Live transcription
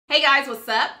Hey guys, what's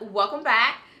up? Welcome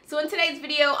back. So in today's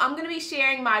video, I'm going to be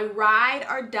sharing my ride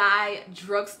or die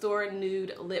drugstore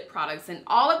nude lip products. And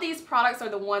all of these products are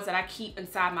the ones that I keep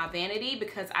inside my vanity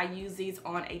because I use these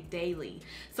on a daily.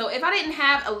 So if I didn't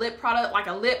have a lip product, like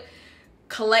a lip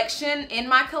collection in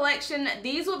my collection,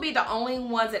 these would be the only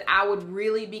ones that I would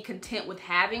really be content with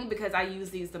having because I use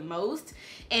these the most.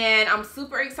 And I'm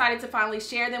super excited to finally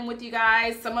share them with you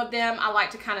guys. Some of them I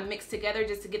like to kind of mix together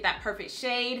just to get that perfect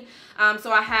shade.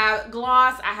 So I have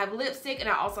gloss, I have lipstick, and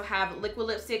I also have liquid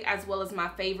lipstick as well as my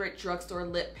favorite drugstore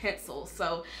lip pencil.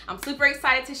 So I'm super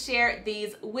excited to share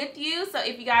these with you. So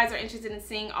if you guys are interested in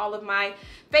seeing all of my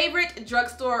favorite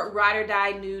drugstore ride or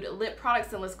die nude lip products,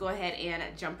 then let's go ahead and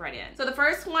jump right in. So the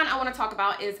first one I want to talk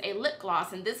about is a lip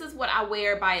gloss, and this is what I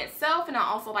wear by itself, and I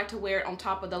also like to wear it on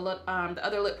top of the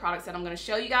other lip products that I'm going to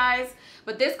show you guys.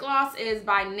 But this gloss is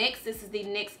by NYX. This is the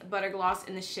NYX Butter Gloss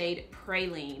in the shade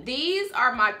Praline. These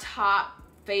are my top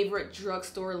favorite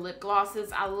drugstore lip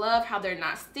glosses. I love how they're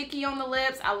not sticky on the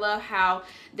lips. I love how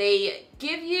they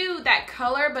give you that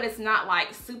color, but it's not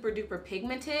like super duper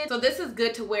pigmented. So this is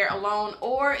good to wear alone,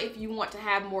 or if you want to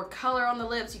have more color on the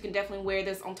lips, you can definitely wear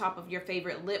this on top of your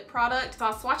favorite lip product. So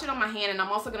I'll swatch it on my hand, and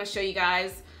I'm also going to show you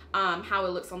guys how it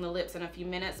looks on the lips in a few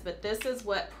minutes. But this is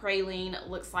what Praline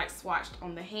looks like swatched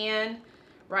on the hand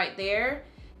right there.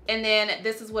 And then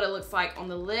this is what it looks like on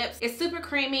the lips. It's super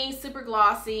creamy, super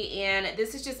glossy, and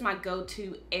this is just my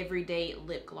go-to everyday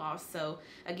lip gloss. So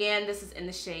again, this is in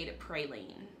the shade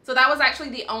Praline. So that was actually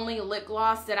the only lip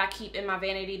gloss that I keep in my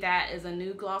vanity that is a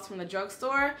nude gloss from the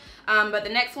drugstore. But the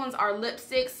next ones are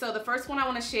lipsticks. So the first one I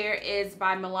want to share is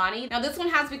by Milani. Now this one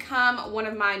has become one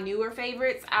of my newer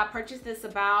favorites. I purchased this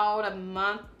about a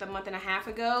month and a half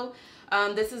ago.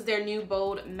 This is their new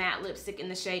bold matte lipstick in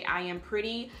the shade I Am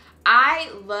Pretty. I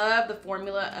love the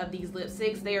formula of these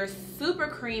lipsticks. They are super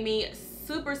creamy,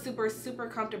 super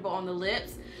comfortable on the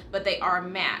lips, but they are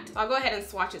matte. So I'll go ahead and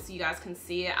swatch it so you guys can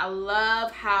see it. I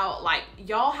love how, like,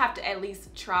 y'all have to at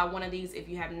least try one of these if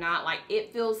you have not. Like,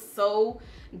 it feels so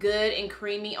good and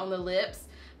creamy on the lips.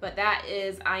 But that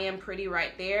is I Am Pretty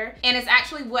right there. And it's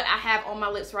actually what I have on my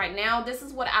lips right now. This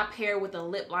is what I pair with a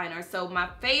lip liner. So my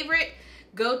favorite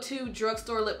go-to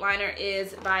drugstore lip liner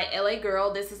is by LA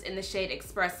Girl. This is in the shade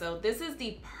Espresso. This is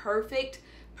the perfect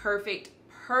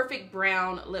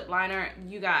brown lip liner,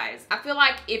 you guys. I feel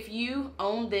like if you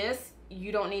own this,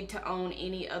 you don't need to own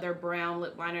any other brown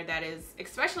lip liner that is,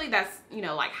 especially that's, you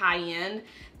know, like high end.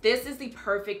 This is the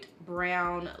perfect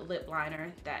brown lip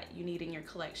liner that you need in your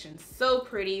collection. So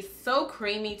pretty, so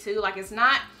creamy too. Like, it's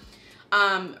not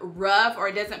rough, or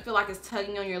it doesn't feel like it's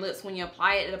tugging on your lips when you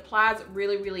apply it. It applies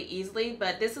really easily.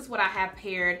 But this is what I have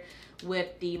paired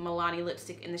with the Milani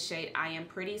lipstick in the shade I Am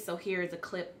Pretty. So here is a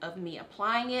clip of me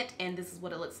applying it, and this is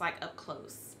what it looks like up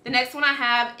close. The next one I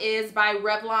have is by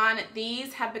Revlon.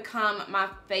 These have become my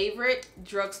favorite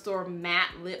drugstore matte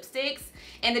lipsticks,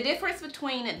 and the difference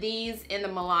between these and the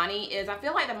Milani is I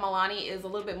feel like the Milani is a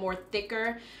little bit more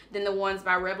thicker than the ones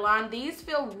by Revlon. These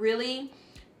feel really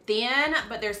thin,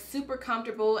 but they're super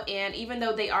comfortable, and even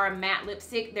though they are a matte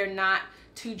lipstick, they're not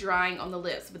too drying on the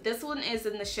lips. But this one is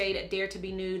in the shade Dare to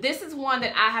Be Nude. This is one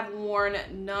that I have worn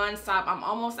non-stop. I'm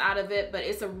almost out of it, but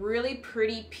it's a really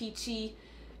pretty peachy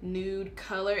nude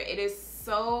color. It is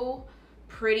so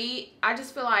pretty. I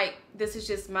just feel like this is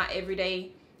just my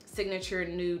everyday signature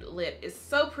nude lip. It's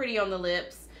so pretty on the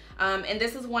lips. And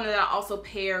this is one that I also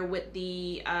pair with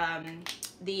the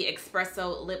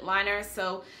Espresso lip liner.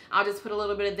 So I'll just put a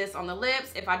little bit of this on the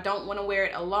lips. If I don't want to wear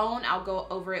it alone, I'll go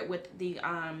over it with the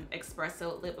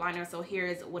Espresso lip liner. So here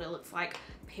is what it looks like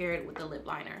paired with the lip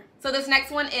liner. So this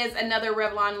next one is another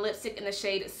Revlon lipstick in the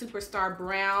shade Superstar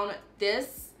Brown.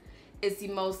 This is the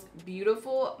most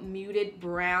beautiful muted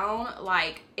brown.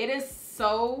 Like, it is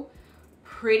so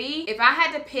pretty. If I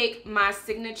had to pick my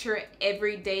signature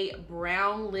everyday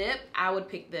brown lip, I would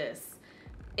pick this.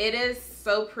 It is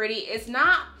so pretty. It's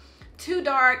not too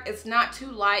dark, it's not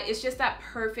too light. It's just that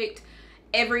perfect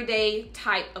everyday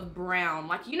type of brown.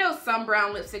 Like, you know, some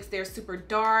brown lipsticks, they're super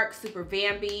dark, super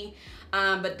vampy,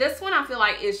 but this one I feel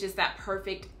like is just that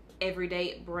perfect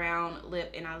everyday brown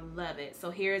lip, and I love it.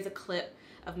 So here is a clip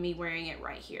of me wearing it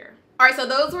right here. All right, so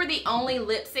those were the only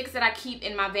lipsticks that I keep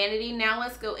in my vanity. Now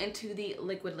let's go into the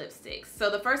liquid lipsticks. So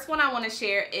the first one I want to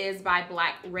share is by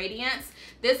Black Radiance.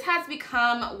 This has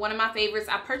become one of my favorites.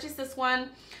 I purchased this one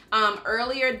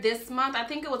earlier this month. I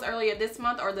think it was earlier this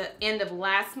month or the end of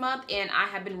last month, and I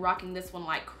have been rocking this one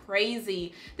like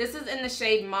crazy. This is in the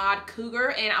shade Mod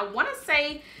Cougar, and I want to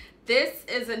say This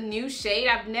is a new shade.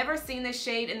 I've never seen this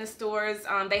shade in the stores.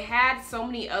 They had so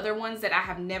many other ones that I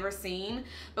have never seen,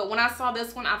 but when I saw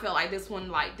this one, I felt like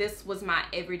this was my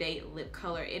everyday lip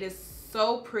color. It is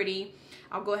so pretty.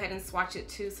 I'll go ahead and swatch it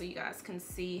too so you guys can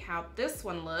see how this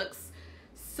one looks.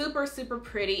 Super, super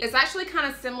pretty. It's actually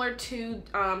kind of similar to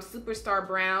Superstar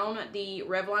Brown, the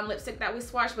Revlon lipstick that we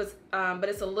swatched, but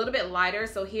it's a little bit lighter.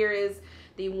 So here is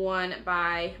the one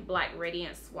by Black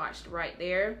Radiance swatched right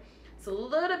there. It's a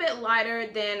little bit lighter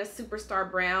than a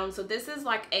Superstar Brown. So this is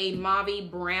like a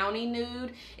mauve brownie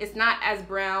nude. It's not as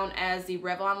brown as the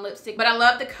Revlon lipstick, but I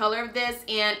love the color of this.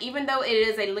 And even though it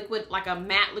is a liquid, like a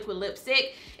matte liquid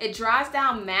lipstick, it dries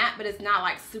down matte, but it's not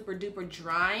like super duper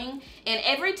drying. And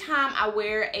every time I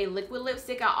wear a liquid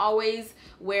lipstick, I always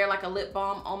wear like a lip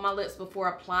balm on my lips before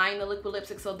applying the liquid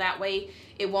lipstick, so that way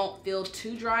it won't feel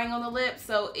too drying on the lips.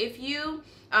 So if you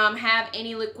have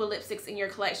any liquid lipsticks in your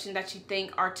collection that you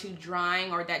think are too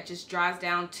drying, or that just dries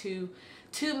down too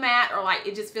matte, or like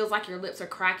it just feels like your lips are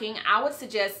cracking, I would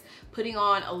suggest putting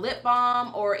on a lip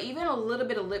balm or even a little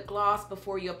bit of lip gloss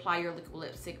before you apply your liquid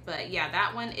lipstick. But yeah,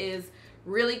 that one is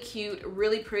really cute,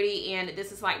 really pretty, and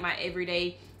this is like my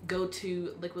everyday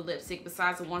go-to liquid lipstick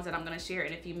besides the ones that I'm going to share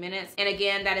in a few minutes. And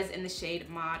again, that is in the shade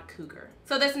Mod Cougar.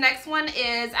 So this next one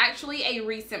is actually a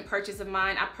recent purchase of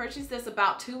mine. I purchased this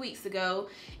about 2 weeks ago,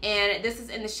 and this is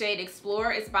in the shade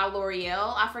Explore. It's by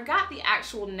L'Oreal. I forgot the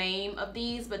actual name of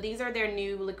these, but these are their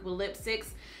new liquid lipsticks.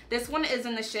 This one is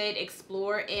in the shade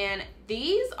Explore, and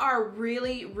these are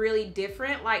really, really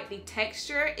different. Like the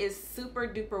texture is super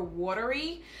duper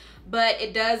watery, but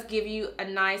it does give you a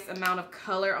nice amount of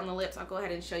color on the lips. I'll go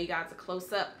ahead and show you guys a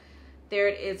close-up. There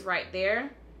it is right there.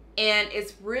 And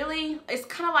it's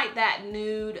kind of like that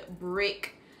nude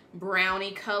brick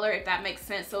brownie color, if that makes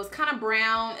sense. So it's kind of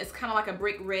brown, it's kind of like a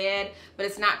brick red, but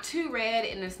it's not too red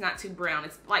and it's not too brown.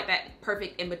 It's like that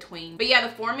perfect in between. But yeah,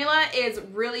 the formula is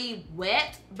really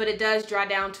wet, but it does dry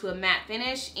down to a matte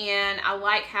finish. And I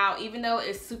like how even though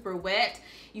it's super wet,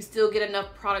 you still get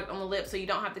enough product on the lips, so you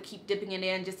don't have to keep dipping it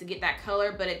in just to get that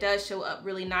color, but it does show up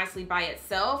really nicely by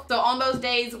itself. So on those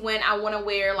days when I want to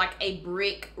wear like a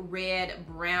brick red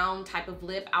brown type of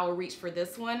lip, I will reach for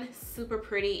this one. Super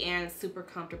pretty and super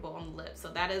comfortable on the lips.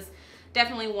 So that is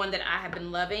definitely one that I have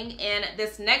been loving. And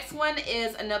this next one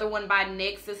is another one by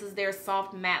NYX. This is their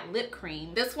soft matte lip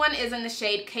cream. This one is in the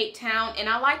shade Cape Town, and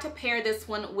I like to pair this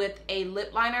one with a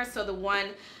lip liner. So the one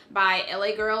by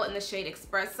LA Girl in the shade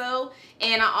Espresso.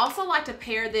 And I also like to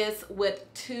pair this with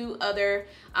two other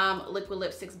liquid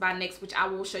lipsticks by NYX, which I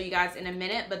will show you guys in a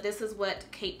minute. But this is what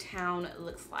Cape Town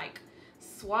looks like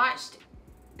swatched.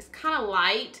 It's kind of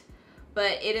light,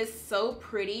 but it is so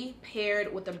pretty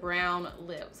paired with a brown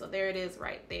lip. So there it is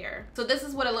right there. So this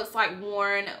is what it looks like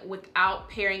worn without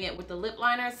pairing it with the lip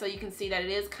liner. So you can see that it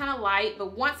is kind of light,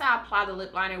 but once I apply the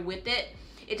lip liner with it,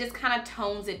 it just kind of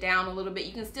tones it down a little bit.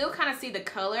 You can still kind of see the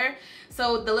color.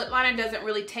 So the lip liner doesn't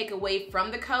really take away from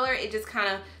the color. It just kind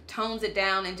of tones it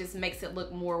down and just makes it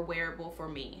look more wearable for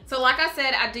me. So like I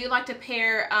said, I do like to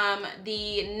pair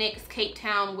the NYX Cape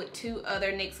Town with two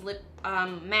other NYX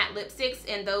matte lipsticks,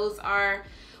 and those are,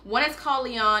 one is called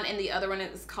Leon and the other one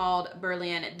is called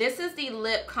Berlin. This is the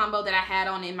lip combo that I had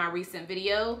on in my recent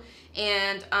video,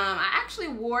 and I actually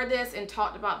wore this and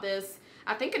talked about this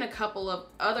I think in a couple of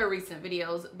other recent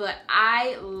videos, but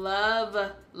I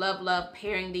love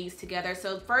pairing these together.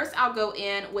 So first I'll go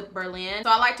in with Berlin. So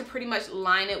I like to pretty much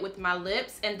line it with my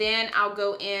lips, and then I'll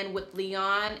go in with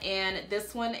Leon, and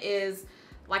this one is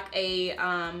like a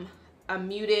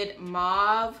muted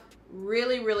mauve,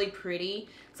 really pretty.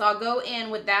 So I'll go in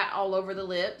with that all over the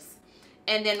lips.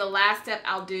 And then the last step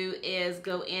I'll do is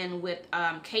go in with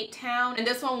Cape Town. And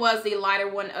this one was the lighter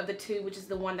one of the two, which is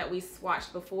the one that we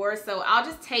swatched before. So I'll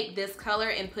just take this color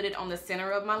and put it on the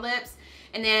center of my lips,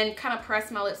 and then kind of press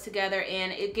my lips together,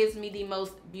 and it gives me the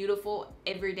most beautiful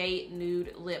everyday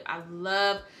nude lip. I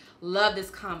love this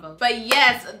combo. But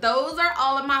yes, those are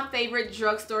all of my favorite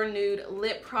drugstore nude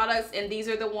lip products, and these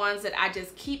are the ones that I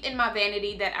just keep in my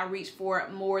vanity, that I reach for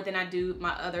more than I do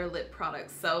my other lip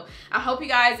products. So I hope you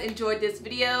guys enjoyed this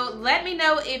video. Let me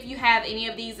know if you have any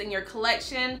of these in your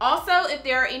collection. Also, if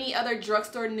there are any other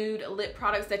drugstore nude lip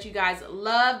products that you guys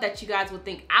love, that you guys would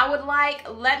think I would like,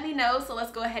 let me know. So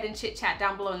let's go ahead and chit chat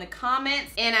down below in the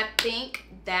comments. And I think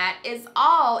that is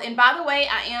all. And by the way,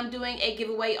 I am doing a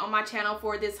giveaway on my channel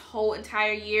for this whole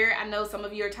entire year. I know some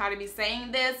of you are tired of me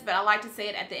saying this, but I like to say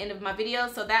it at the end of my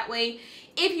video, so that way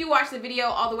if you watch the video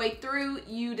all the way through,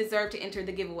 you deserve to enter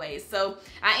the giveaway. So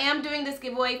I am doing this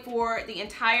giveaway for the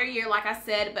entire year, like I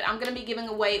said, but I'm going to be giving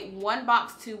away one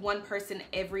box to one person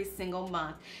every single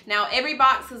month. Now, every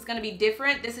box is going to be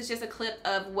different. This is just a clip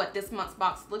of what this month's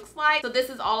box looks like. So this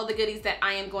is all of the goodies that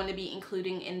I am going to be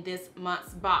including in this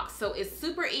month's box. So it's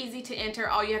super easy to enter.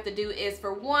 All you have to do is,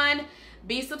 for one,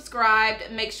 be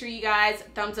subscribed. Make sure you guys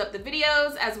thumbs up the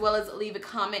videos, as well as leave a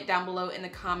comment down below in the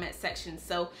comment section.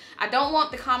 So I don't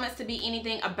want the comments to be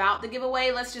anything about the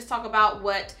giveaway. Let's just talk about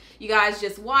what you guys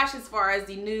just watched as far as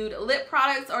the nude lip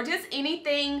products, or just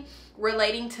anything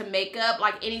relating to makeup,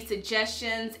 like any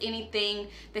suggestions, anything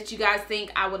that you guys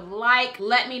think I would like.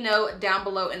 Let me know down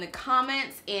below in the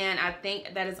comments, and I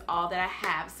think that is all that I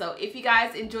have. So if you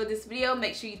guys enjoyed this video,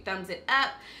 make sure you thumbs it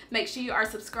up. Make sure you are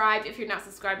subscribed if you're not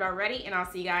subscribed already, and I'll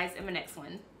see you guys in my next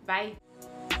one. Bye.